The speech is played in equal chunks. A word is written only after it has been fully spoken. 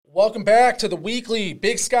Welcome back to the weekly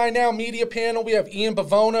Big Sky Now media panel. We have Ian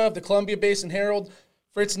Bavona of the Columbia Basin Herald,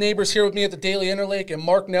 Fritz Neighbors here with me at the Daily Interlake, and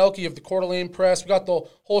Mark Nelke of the Coeur d'Alene Press. We got the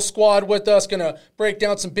whole squad with us, going to break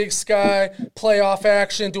down some Big Sky playoff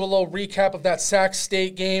action, do a little recap of that Sac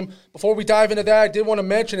State game. Before we dive into that, I did want to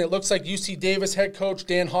mention it looks like UC Davis head coach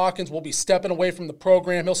Dan Hawkins will be stepping away from the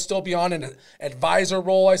program. He'll still be on an advisor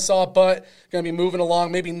role, I saw, but going to be moving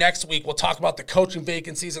along. Maybe next week we'll talk about the coaching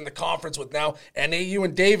vacancies in the conference with now NAU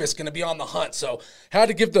and Davis going to be on the hunt. So had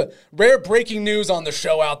to give the rare breaking news on the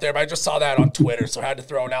show out there, but I just saw that on Twitter, so I had to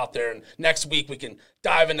throw it out there. And next week we can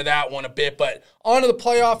dive into that one a bit. But on to the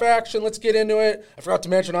playoff action. Let's get into it. I forgot to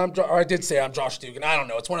mention, I did say I'm Josh Dugan. I don't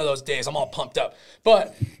know. It's one of those days. I'm all pumped up.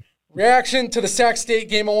 But reaction to the Sac State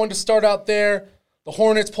game, I wanted to start out there. The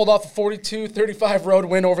Hornets pulled off a 42-35 road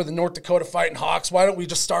win over the North Dakota Fighting Hawks. Why don't we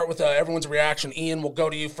just start with everyone's reaction? Ian, we'll go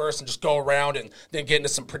to you first and just go around and then get into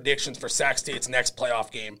some predictions for Sac State's next playoff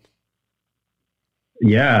game.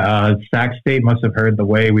 Yeah, Sac State must have heard the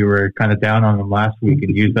way we were kind of down on them last week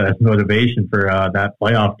and used that as motivation for that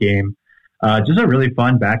playoff game. Just a really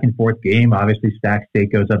fun back-and-forth game. Obviously, Sac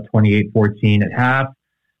State goes up 28-14 at half.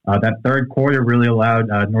 That third quarter really allowed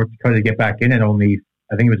North Dakota to get back in at only,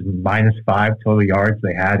 I think it was -5 total yards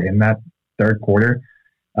they had in that third quarter.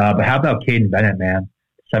 But how about Caden Bennett, man?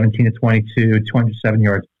 17-22, 207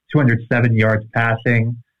 yards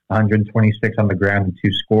passing, 126 on the ground and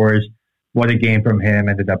 2 scores. What a game from him.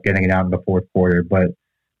 Ended up getting it out in the fourth quarter. But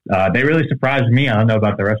they really surprised me. I don't know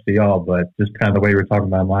about the rest of y'all, but just kind of the way we were talking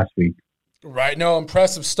about them last week. Right. No,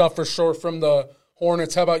 impressive stuff for sure from the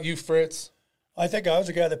Hornets. How about you, Fritz? I think I was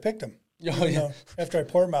the guy that picked them. Oh, yeah. After I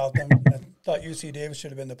poor-mouthed them, I thought UC Davis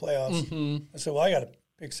should have been in the playoffs. Mm-hmm. I said, well, I got to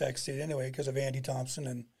pick Sac State anyway because of Andy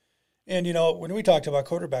Thompson. And you know, when we talked about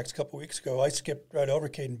quarterbacks a couple weeks ago, I skipped right over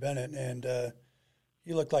Caden Bennett, and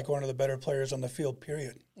he looked like one of the better players on the field,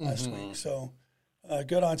 period, last week. So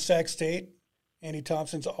good on Sac State. Andy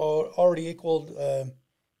Thompson's already equaled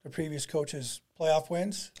the previous coach's playoff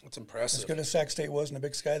wins. That's impressive. As good as Sac State was in the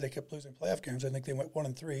Big Sky, they kept losing playoff games. I think they went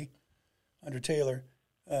 1-3 under Taylor.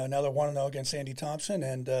 Now they're 1-0 against Andy Thompson,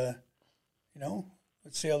 and,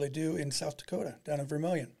 let's see how they do in South Dakota, down in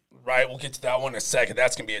Vermilion. Right, we'll get to that one in a second.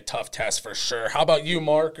 That's going to be a tough test for sure. How about you,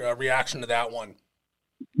 Mark? Reaction to that one?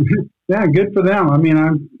 Yeah, good for them. I mean,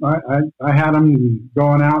 I had them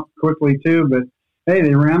going out quickly too, but hey,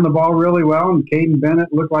 they ran the ball really well, and Caden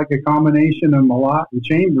Bennett looked like a combination of Malott and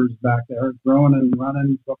Chambers back there, throwing and running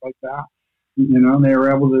and stuff like that. You know, they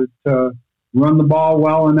were able to run the ball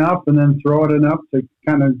well enough and then throw it enough to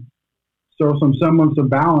kind of show some semblance of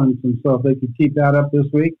balance. And so if they could keep that up this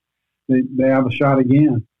week, they have a shot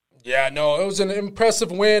again. Yeah, no, it was an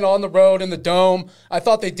impressive win on the road in the Dome. I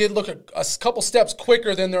thought they did look a couple steps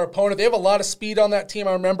quicker than their opponent. They have a lot of speed on that team.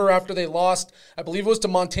 I remember after they lost, I believe it was to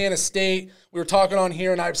Montana State, we were talking on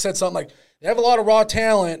here, and I said something like, they have a lot of raw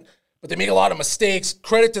talent, but they make a lot of mistakes.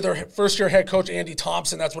 Credit to their first-year head coach, Andy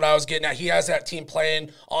Thompson. That's what I was getting at. He has that team playing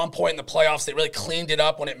on point in the playoffs. They really cleaned it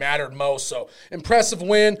up when it mattered most. So, impressive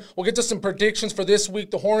win. We'll get to some predictions for this week.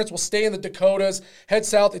 The Hornets will stay in the Dakotas, head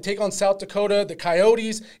south. They take on South Dakota. The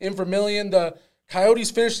Coyotes in Vermilion. The Coyotes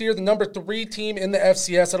finished the year the number 3 team in the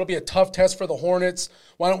FCS. That'll be a tough test for the Hornets.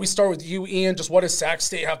 Why don't we start with you, Ian? Just what does Sac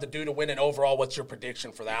State have to do to win, and overall, what's your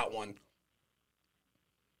prediction for that one?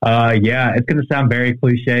 Yeah, it's going to sound very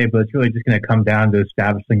cliche, but it's really just going to come down to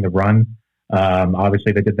establishing the run.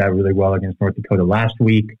 Obviously, they did that really well against North Dakota last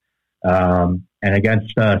week. And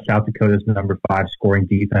against South Dakota's number 5 scoring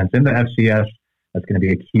defense in the FCS, that's going to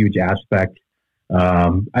be a huge aspect. I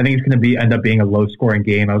think it's going to end up being a low-scoring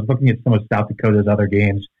game. I was looking at some of South Dakota's other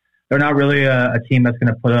games. They're not really a team that's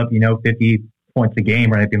going to put up, 50 points a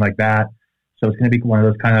game or anything like that. So it's going to be one of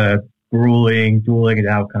those kind of grueling, dueling it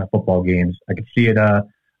out kind of football games. I could see it.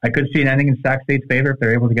 I could see an ending in Sac State's favor if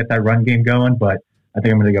they're able to get that run game going, but I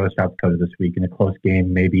think I'm going to go with South Dakota this week in a close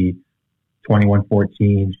game, maybe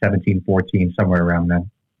 21-14, 17-14, somewhere around then.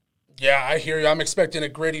 Yeah, I hear you. I'm expecting a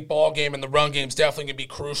gritty ball game, and the run game's definitely going to be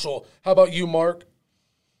crucial. How about you, Mark?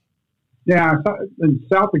 Yeah,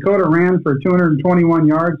 South Dakota ran for 221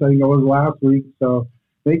 yards, I think it was last week, so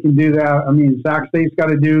they can do that. I mean, Sac State's got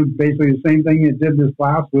to do basically the same thing it did this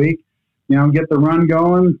last week. Get the run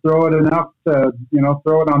going, throw it enough to,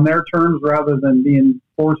 throw it on their terms rather than being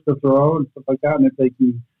forced to throw and stuff like that. And if they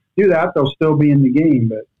can do that, they'll still be in the game.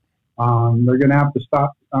 But they're going to have to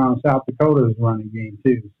stop South Dakota's running game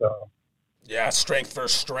too. So, yeah, strength for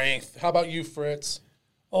strength. How about you, Fritz?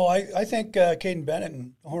 Oh, I think Caden Bennett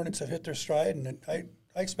and the Hornets have hit their stride, and I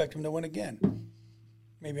expect them to win again.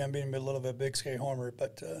 Maybe I'm being a little bit of a Big Sky homer,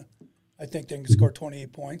 but I think they can score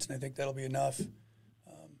 28 points, and I think that'll be enough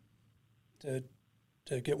to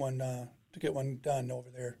to get one done over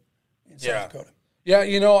there in South Dakota.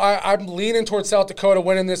 Yeah, I'm leaning towards South Dakota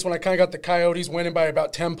winning this one. I kind of got the Coyotes winning by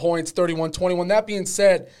about 10 points, 31-21. That being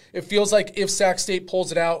said, it feels like if Sac State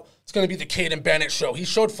pulls it out, it's going to be the Caden Bennett show. He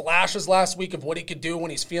showed flashes last week of what he could do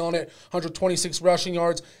when he's feeling it, 126 rushing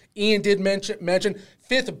yards. Ian did mention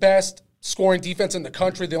fifth best scoring defense in the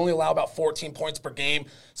country. They only allow about 14 points per game,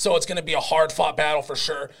 so it's going to be a hard-fought battle for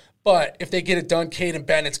sure. But if they get it done, Caden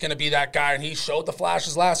Bennett's going to be that guy, and he showed the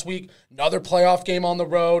flashes last week. Another playoff game on the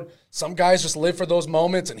road. Some guys just live for those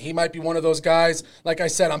moments, and he might be one of those guys. Like I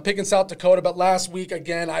said, I'm picking South Dakota, but last week,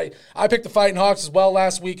 again, I picked the Fighting Hawks as well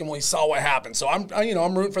last week, and we saw what happened. So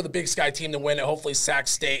I'm rooting for the Big Sky team to win it. Hopefully Sac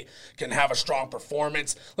State can have a strong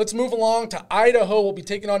performance. Let's move along to Idaho. We'll be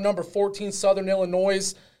taking on number 14 Southern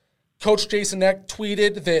Illinois. Coach Jason Eck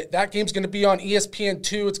tweeted that game's going to be on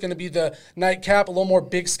ESPN2. It's going to be the nightcap, a little more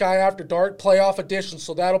Big Sky After Dark playoff edition,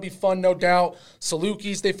 so that'll be fun, no doubt.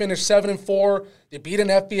 Salukis, they finished 7-4. They beat an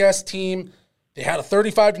FBS team. They had a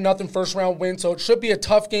 35-0 first-round win, so it should be a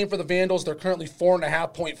tough game for the Vandals. They're currently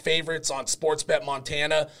 4.5-point favorites on Sportsbet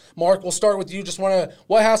Montana. Mark, we'll start with you.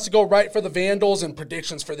 What has to go right for the Vandals and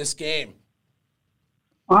predictions for this game?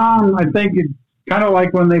 I think it's kind of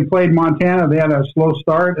like when they played Montana. They had a slow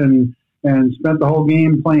start and spent the whole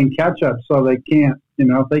game playing catch-up, so they can't,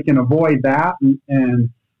 if they can avoid that and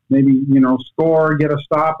maybe, score, get a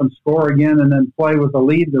stop and score again and then play with the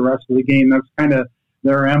lead the rest of the game, that's kind of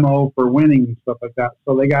their MO for winning and stuff like that.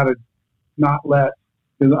 So they got to not let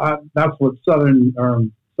 – that's what Southern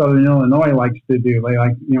Illinois likes to do. They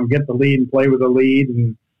like, get the lead and play with the lead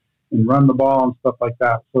and run the ball and stuff like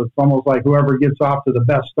that. So it's almost like whoever gets off to the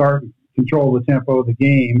best start and control the tempo of the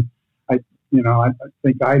game. I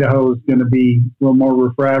think Idaho is going to be a little more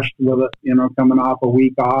refreshed with it, coming off a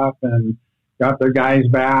week off and got their guys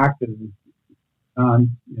back, and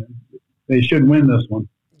they should win this one.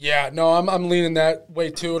 Yeah, no, I'm leaning that way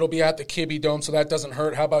too. It'll be at the Kibbe Dome, so that doesn't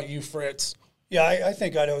hurt. How about you, Fritz? Yeah, I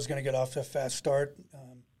think Idaho's going to get off to a fast start.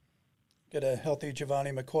 Get a healthy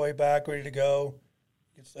Giovanni McCoy back, ready to go.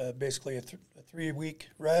 It's basically a 3-week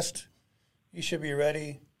rest. He should be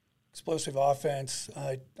ready. Explosive offense.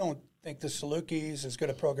 I don't think the Salukis, as good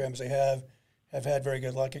a program as they have had very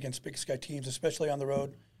good luck against Big Sky teams, especially on the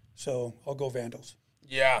road. So I'll go Vandals.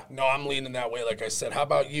 Yeah, no, I'm leaning that way, like I said. How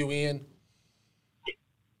about you, Ian?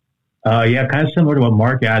 Yeah, kind of similar to what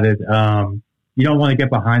Mark added. You don't want to get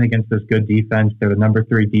behind against this good defense. They're the number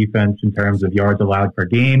 3 defense in terms of yards allowed per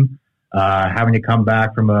game. Having to come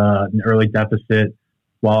back from an early deficit,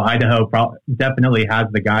 while Idaho definitely has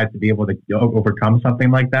the guys to be able to overcome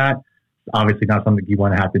something like that, it's obviously not something you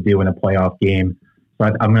want to have to do in a playoff game. So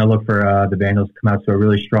I'm going to look for the Vandals to come out to a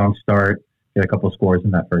really strong start, get a couple of scores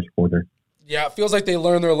in that first quarter. Yeah, it feels like they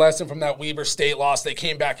learned their lesson from that Weber State loss. They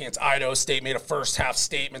came back against Idaho State, made a first-half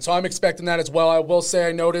statement. So I'm expecting that as well. I will say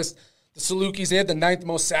I noticed the Salukis, they had the 9th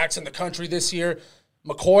most sacks in the country this year.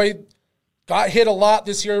 McCoy got hit a lot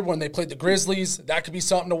this year when they played the Grizzlies. That could be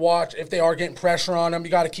something to watch. If they are getting pressure on him,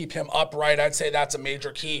 you got to keep him upright. I'd say that's a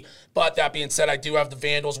major key. But that being said, I do have the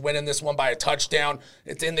Vandals winning this one by a touchdown.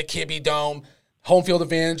 It's in the Kibbe Dome. Home field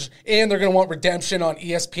advantage, and they're going to want redemption on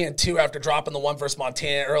ESPN2 after dropping the one versus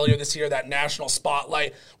Montana earlier this year, that national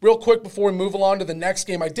spotlight. Real quick before we move along to the next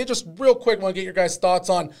game, I did just real quick want to get your guys' thoughts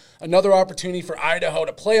on another opportunity for Idaho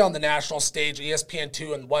to play on the national stage,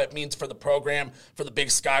 ESPN2, and what it means for the program, for the Big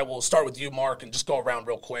Sky. We'll start with you, Mark, and just go around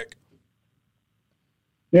real quick.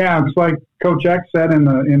 Yeah, it's like Coach X said in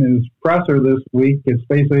his presser this week. It's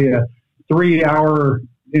basically a 3-hour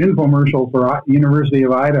infomercial for University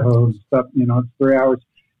of Idaho and stuff. It's 3 hours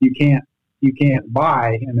you can't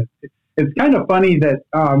buy, and it's kind of funny that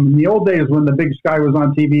in the old days when the Big Sky was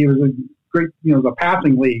on TV, it was a great, the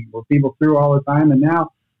passing league where people threw all the time, and now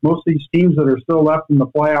most of these teams that are still left in the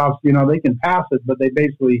playoffs, they can pass it, but they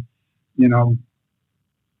basically,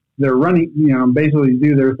 they're running, basically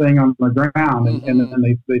do their thing on the ground, and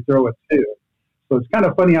then they throw it too. So it's kind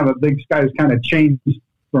of funny how the Big Sky has kind of changed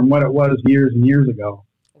from what it was years and years ago.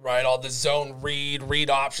 Right, all the zone read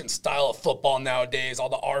option style of football nowadays, all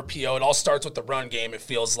the RPO, it all starts with the run game, it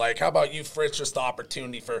feels like. How about you, Fritz? Just the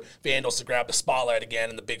opportunity for Vandals to grab the spotlight again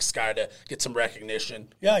and the Big Sky to get some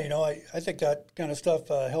recognition. Yeah, I think that kind of stuff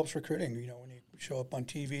helps recruiting. When you show up on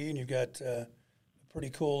TV and you've got a pretty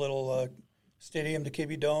cool little stadium, the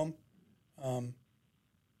Kibbe Dome,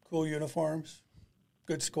 cool uniforms,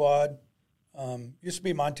 good squad. Used to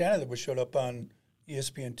be Montana that was showed up on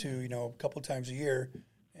ESPN2, a couple times a year.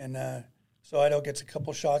 And so Idaho gets a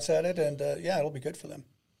couple shots at it, and, it'll be good for them.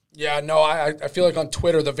 Yeah, no, I feel like on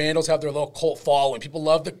Twitter, the Vandals have their little cult following. People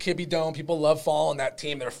love the Kibbe Dome. People love following that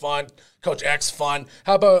team. They're fun. Coach X, fun.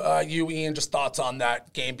 How about you, Ian, just thoughts on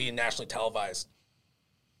that game being nationally televised?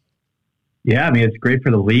 Yeah, I mean, it's great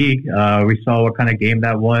for the league. We saw what kind of game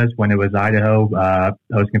that was when it was Idaho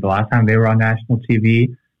hosting it the last time they were on national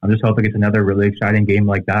TV. I'm just hoping it's another really exciting game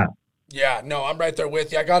like that. Yeah, no, I'm right there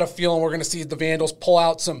with you. I got a feeling we're going to see the Vandals pull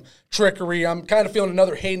out some trickery. I'm kind of feeling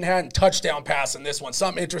another Hayden Hatton touchdown pass in this one.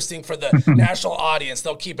 Something interesting for the national audience.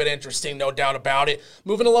 They'll keep it interesting, no doubt about it.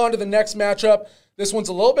 Moving along to the next matchup. This one's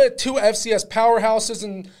a little bit two FCS powerhouses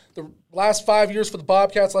in the last 5 years for the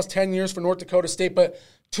Bobcats, last 10 years for North Dakota State, but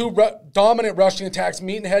two dominant rushing attacks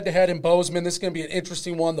meeting head-to-head in Bozeman. This is going to be an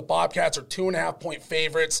interesting one. The Bobcats are 2.5-point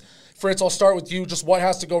favorites. Fritz, I'll start with you. Just what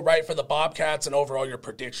has to go right for the Bobcats and overall your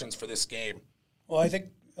predictions for this game? Well, I think,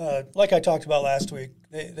 like I talked about last week,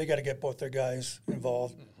 they got to get both their guys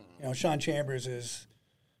involved. You know, Sean Chambers is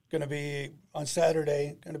going to be, on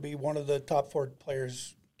Saturday, going to be one of the top 4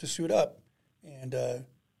 players to suit up. And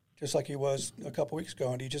just like he was a couple weeks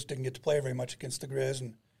ago, and he just didn't get to play very much against the Grizz.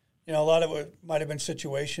 And, you know, a lot of it might have been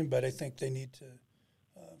situation, but I think they need to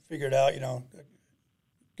figure it out. You know,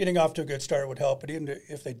 getting off to a good start would help, but even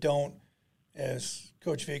if they don't, as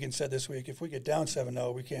Coach Vegan said this week, if we get down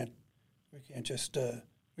 7-0, we can't just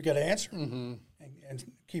we got to answer and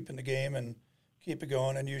keep in the game and keep it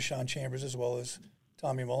going and use Sean Chambers as well as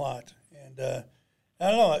Tommy Malott. And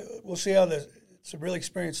I don't know, we'll see how it's a really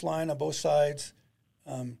experienced line on both sides.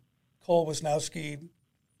 Cole Wisnowski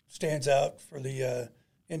stands out for the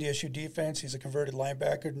NDSU defense. He's a converted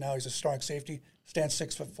linebacker. Now he's a strong safety. Stands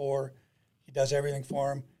 6'4". He does everything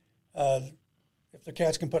for him. If the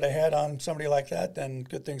Cats can put a head on somebody like that, then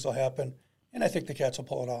good things will happen. And I think the Cats will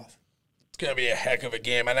pull it off. It's going to be a heck of a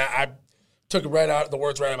game. And I took right out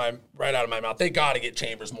of my mouth. They got to get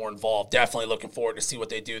Chambers more involved. Definitely looking forward to see what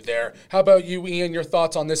they do there. How about you, Ian? Your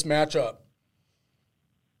thoughts on this matchup?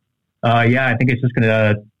 Yeah, I think it's just going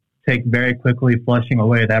to take very quickly flushing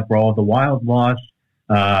away that Brawl of the Wild loss.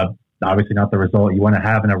 Obviously not the result you want to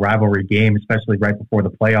have in a rivalry game, especially right before the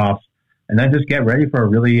playoffs. And then just get ready for a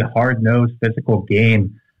really hard-nosed, physical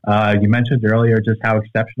game. You mentioned earlier just how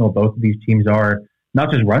exceptional both of these teams are,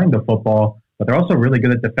 not just running the football, but they're also really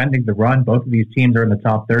good at defending the run. Both of these teams are in the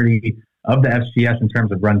top 30 of the FCS in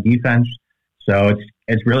terms of run defense. So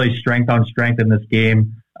it's really strength on strength in this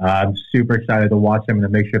game. I'm super excited to watch them and to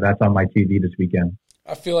make sure that's on my TV this weekend.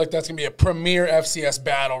 I feel like that's going to be a premier FCS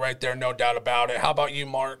battle right there, no doubt about it. How about you,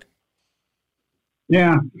 Mark?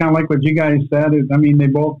 Yeah, kind of like what you guys said. I mean, they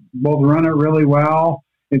both run it really well.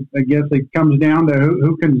 I guess it comes down to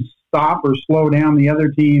who can stop or slow down the other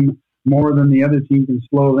team more than the other team can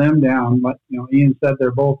slow them down. But you know, Ian said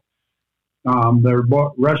they're both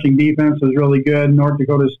rushing defense is really good. North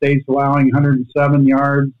Dakota State's allowing 107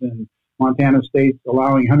 yards, and Montana State's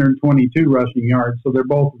allowing 122 rushing yards. So they're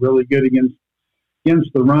both really good against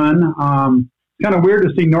the run. Kind of weird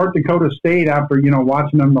to see North Dakota State after,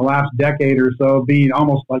 watching them the last decade or so being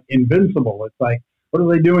almost like invincible. It's like, what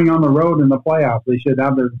are they doing on the road in the playoffs? They should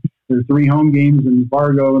have their 3 home games in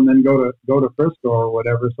Fargo and then go to Frisco or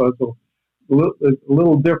whatever. So it's a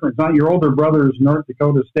little different. It's not your older brother's North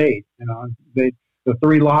Dakota State. The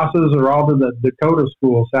 3 losses are all to the Dakota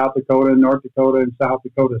schools, South Dakota, North Dakota, and South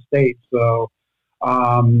Dakota State. So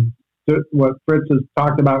what Fritz has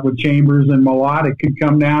talked about with Chambers and Malott, it could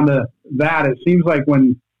come down to that. It seems like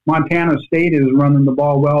when Montana State is running the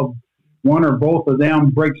ball well, one or both of them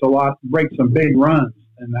breaks some big runs,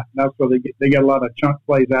 and that's where they get a lot of chunk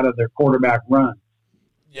plays out of their quarterback run.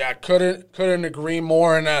 Yeah, couldn't agree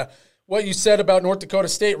more. And what you said about North Dakota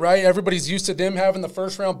State, right? Everybody's used to them having the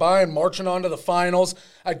first round bye and marching on to the finals.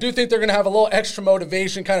 I do think they're going to have a little extra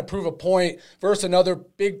motivation, kind of prove a point versus another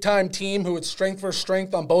big-time team who is strength for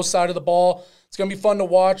strength on both sides of the ball. It's going to be fun to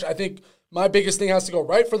watch. I think my biggest thing has to go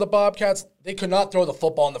right for the Bobcats. They could not throw the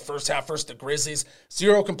football in the first half versus the Grizzlies.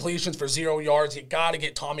 0 completions for 0 yards. You got to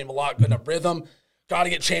get Tommy Malott in a rhythm. Got to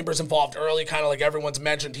get Chambers involved early, kind of like everyone's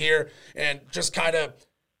mentioned here, and just kind of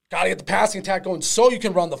got to get the passing attack going so you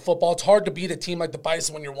can run the football. It's hard to beat a team like the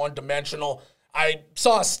Bison when you're one-dimensional. I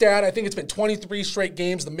saw a stat. I think it's been 23 straight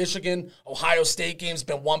games. The Michigan-Ohio State game's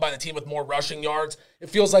been won by the team with more rushing yards. It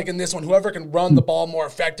feels like in this one, whoever can run the ball more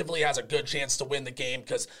effectively has a good chance to win the game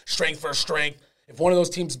because strength for strength. If one of those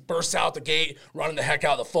teams bursts out the gate running the heck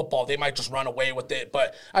out of the football, they might just run away with it.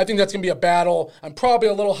 But I think that's going to be a battle. I'm probably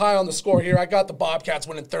a little high on the score here. I got the Bobcats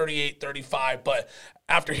winning 38-35, but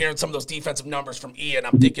after hearing some of those defensive numbers from Ian,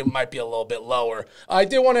 I'm thinking it might be a little bit lower. I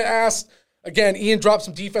did want to ask, again, Ian dropped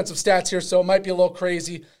some defensive stats here, so it might be a little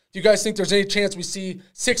crazy. Do you guys think there's any chance we see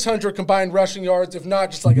 600 combined rushing yards? If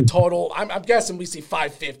not, just like a total. I'm guessing we see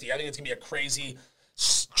 550. I think it's going to be a crazy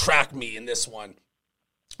track meet in this one.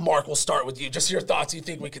 Mark, we'll start with you. Just your thoughts. You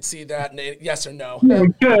think we could see that? Yes or no? Yeah, we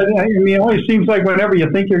could. I mean, it always seems like whenever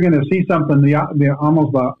you think you're going to see something,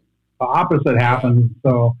 almost the opposite happens.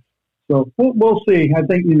 So we'll see. I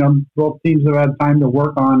think, both teams have had time to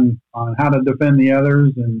work on how to defend the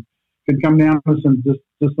others, and could come down to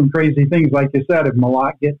some crazy things. Like you said, if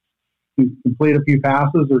Malott can complete a few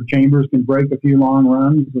passes, or Chambers can break a few long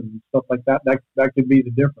runs and stuff like that, that could be the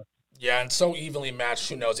difference. Yeah, and so evenly matched.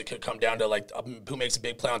 Who knows? It could come down to who makes a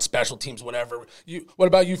big play on special teams, whatever. What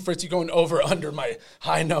about you, Fritz? You going over or under my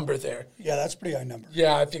high number there? Yeah, that's a pretty high number.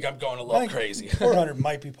 Yeah, I think I'm going a little crazy. 400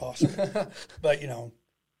 might be possible, but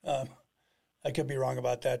I could be wrong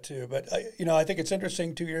about that too. But I think it's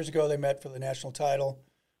interesting. 2 years ago, they met for the national title.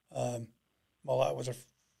 Malott was a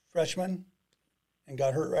freshman and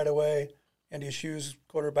got hurt right away. Andy Shoes,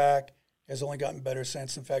 quarterback, has only gotten better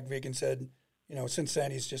since. In fact, Vegan said, since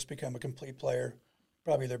then he's just become a complete player,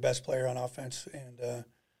 probably their best player on offense. And,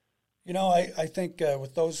 I think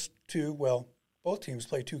with those two, both teams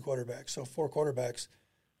play two quarterbacks, so 4 quarterbacks.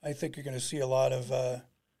 I think you're going to see a lot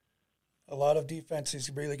of defenses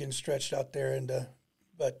really getting stretched out there. And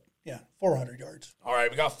but 400 yards. All right,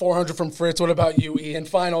 we got 400 from Fritz. What about you, Ian?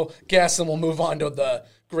 Final guess, and we'll move on to the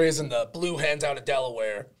Grizz and the Blue Hens out of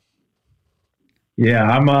Delaware. Yeah,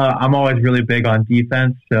 I'm always really big on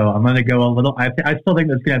defense, so I'm going to go a little. I still think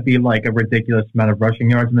there's going to be like a ridiculous amount of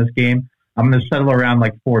rushing yards in this game. I'm going to settle around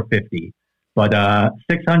like 450, but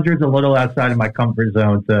 600 is a little outside of my comfort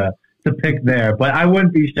zone to pick there. But I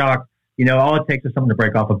wouldn't be shocked. All it takes is someone to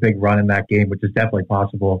break off a big run in that game, which is definitely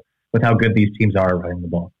possible with how good these teams are at running the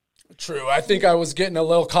ball. True. I think I was getting a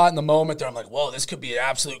little caught in the moment there. I'm like, whoa, this could be an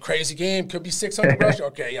absolute crazy game. Could be 600 rush.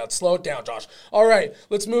 Okay, let's slow it down, Josh. All right,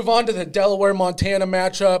 let's move on to the Delaware-Montana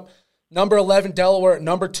matchup. Number 11, Delaware.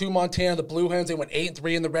 Number 2, Montana. The Blue Hens, they went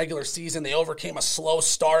 8-3 in the regular season. They overcame a slow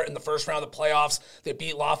start in the first round of the playoffs. They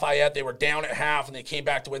beat Lafayette. They were down at half, and they came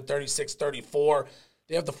back to win 36-34.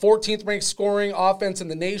 They have the 14th ranked scoring offense in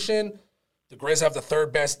the nation. The Grizz have the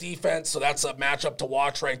 3rd best defense, so that's a matchup to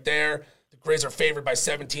watch right there. The Grizz are favored by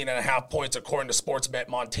 17.5 points according to Sportsbet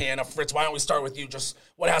Montana. Fritz, why don't we start with you? Just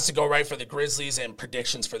what has to go right for the Grizzlies and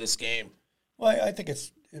predictions for this game? Well, I think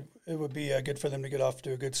it would be good for them to get off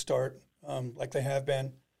to a good start, like they have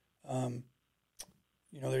been.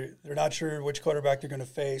 They're not sure which quarterback they're going to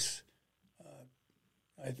face.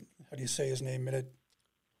 How do you say his name?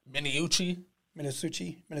 Minisucci.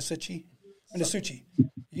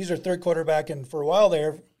 He's their 3rd quarterback, and for a while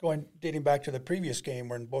there, dating back to the previous game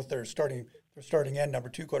when both their starting and number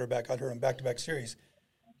 2 quarterback got hurt in back-to-back series,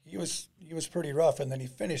 he was pretty rough, and then he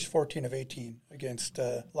finished 14 of 18 against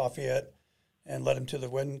Lafayette and led him to the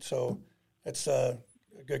win. So it's a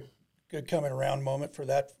good coming around moment for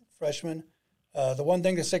that freshman. The one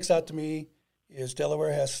thing that sticks out to me is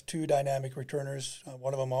Delaware has 2 dynamic returners.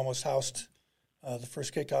 One of them almost housed the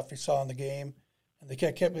first kickoff we saw in the game. And they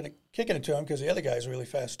kept kicking it to him because the other guy is really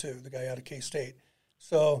fast too, the guy out of K-State.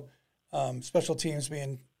 So special teams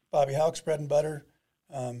being Bobby Houck's bread and butter,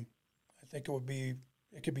 I think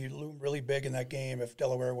it could be really big in that game if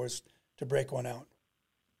Delaware was to break one out.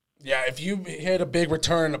 Yeah, if you hit a big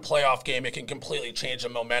return in a playoff game, it can completely change the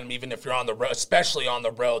momentum, even if you're on the road, especially on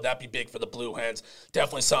the road. That'd be big for the Blue Hens.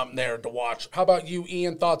 Definitely something there to watch. How about you,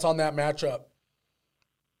 Ian? Thoughts on that matchup?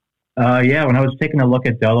 When I was taking a look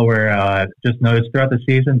at Delaware, just noticed throughout the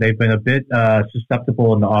season, they've been a bit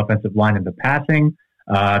susceptible in the offensive line in the passing.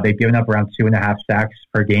 They've given up around 2.5 sacks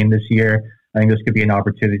per game this year. I think this could be an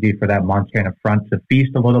opportunity for that Montana front to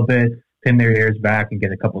feast a little bit, pin their ears back, and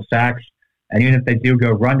get a couple sacks. And even if they do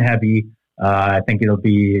go run heavy, I think it'll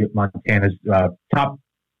be Montana's top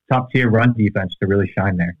tier run defense to really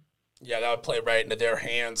shine there. Yeah, that would play right into their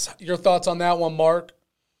hands. Your thoughts on that one, Mark?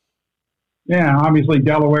 Yeah, obviously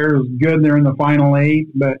Delaware is good. They're in the final 8,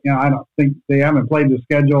 but I don't think they haven't played the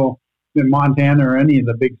schedule that Montana or any of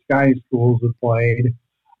the Big Sky schools have played.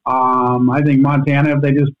 I think Montana, if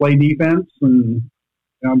they just play defense and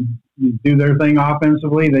do their thing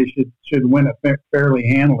offensively, they should win it fairly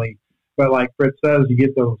handily. But like Fritz says, you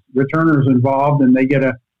get those returners involved, and they get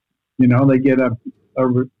a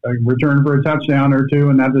return for a touchdown or 2,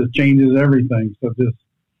 and that just changes everything. So just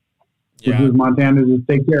Montana just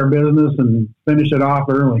take care of business and finish it off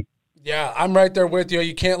early. Yeah, I'm right there with you.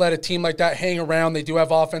 You can't let a team like that hang around. They do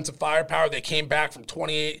have offensive firepower. They came back from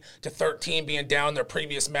 28-13 being down their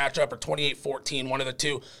previous matchup, or 28-14, one of the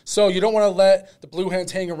two. So you don't want to let the Blue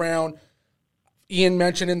Hens hang around. Ian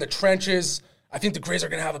mentioned in the trenches. I think the Grizz are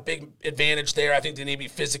going to have a big advantage there. I think they need to be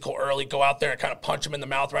physical early, go out there and kind of punch them in the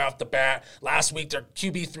mouth right off the bat. Last week, their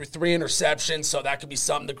QB threw 3 interceptions, so that could be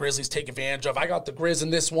something the Grizzlies take advantage of. I got the Grizz in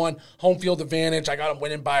this one, home field advantage. I got them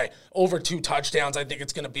winning by over 2 touchdowns. I think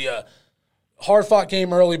it's going to be a hard-fought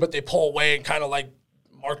game early, but they pull away and kind of like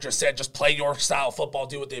Mark just said, just play your style of football,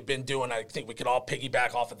 do what they've been doing. I think we can all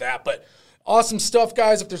piggyback off of that. But awesome stuff,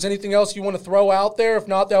 guys. If there's anything else you want to throw out there, if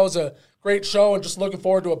not, that was a great show, and just looking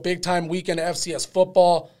forward to a big-time weekend of FCS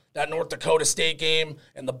football. That North Dakota State game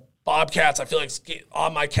and the Bobcats, I feel like it's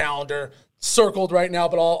on my calendar, circled right now,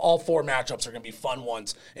 but all 4 matchups are going to be fun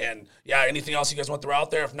ones. And, yeah, anything else you guys want to throw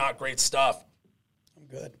out there? If not, great stuff. I'm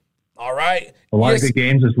good. All right. A lot of good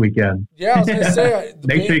games this weekend. Yeah, I was going to say.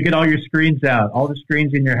 Make sure you get all your screens out, all the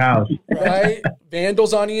screens in your house. Right.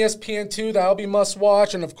 Vandals on ESPN2. That'll be must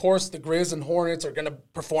watch. And, of course, the Grizz and Hornets are going to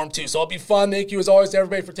perform too. So it'll be fun. Thank you, as always, to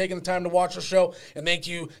everybody for taking the time to watch the show. And thank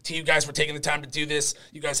you to you guys for taking the time to do this.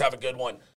 You guys have a good one.